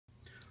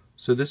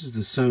So this is the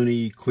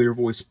Sony Clear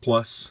Voice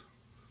Plus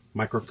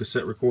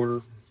microcassette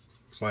recorder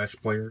slash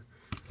player.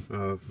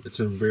 It's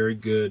in very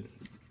good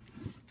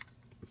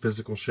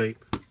physical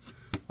shape.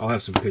 I'll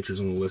have some pictures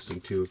on the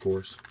listing too, of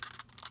course.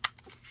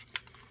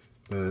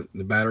 The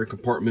battery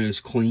compartment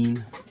is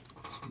clean.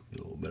 Get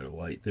a little better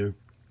light there.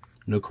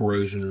 No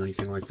corrosion or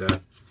anything like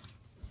that.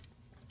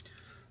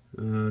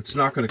 It's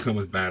not going to come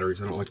with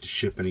batteries. I don't like to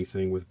ship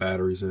anything with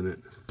batteries in it.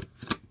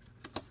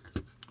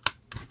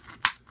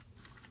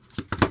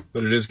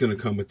 But it is going to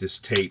come with this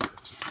tape.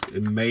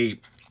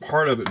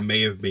 Part of it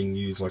may have been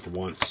used like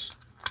once,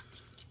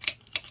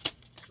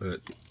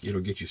 but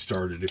it'll get you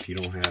started if you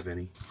don't have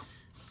any.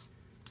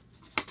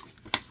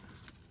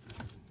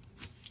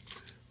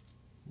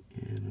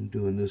 And I'm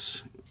doing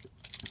this.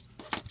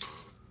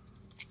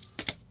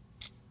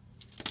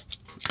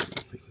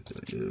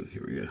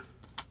 Here we go.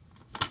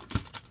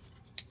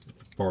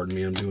 Pardon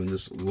me, I'm doing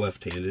this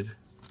left-handed.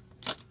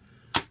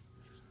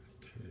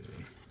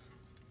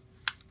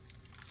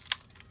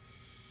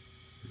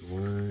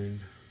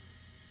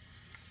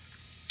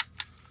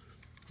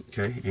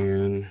 Okay,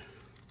 and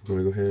I'm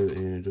going to go ahead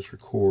and just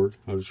record.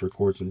 I'll just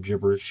record some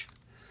gibberish.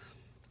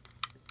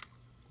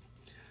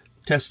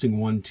 Testing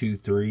 1 2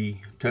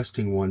 3.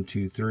 Testing 1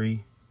 2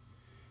 3.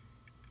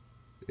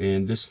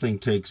 And this thing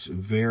takes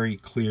very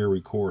clear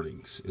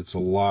recordings. It's a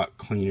lot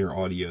cleaner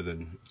audio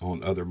than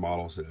on other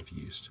models that I've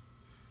used.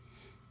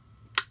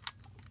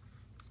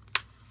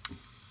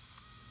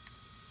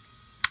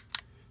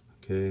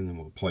 Okay, and then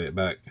we'll play it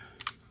back.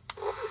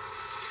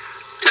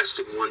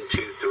 Testing 1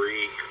 2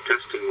 3.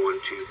 Testing 1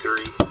 2 3.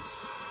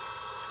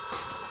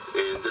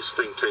 And this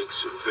thing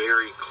takes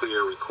very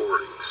clear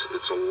recordings.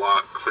 It's a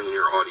lot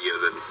cleaner audio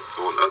than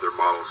on other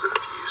models that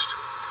I've used.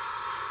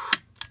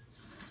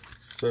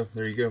 So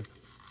there you go.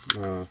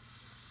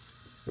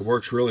 It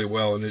works really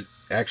well, and it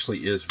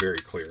actually is very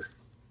clear.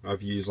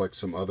 I've used like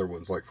some other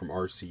ones, like from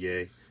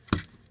RCA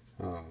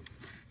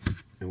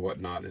and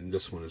whatnot, and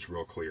this one is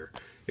real clear.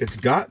 It's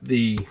got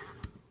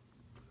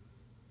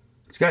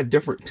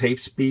different tape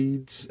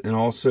speeds, and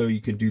also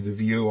you can do the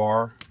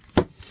VOR,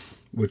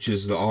 which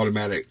is the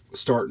automatic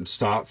start and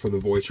stop for the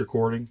voice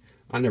recording.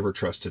 I never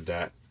trusted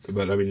that,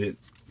 but I mean, it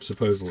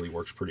supposedly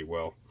works pretty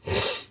well.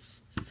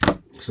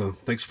 So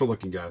thanks for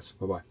looking, guys.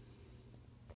 Bye-bye.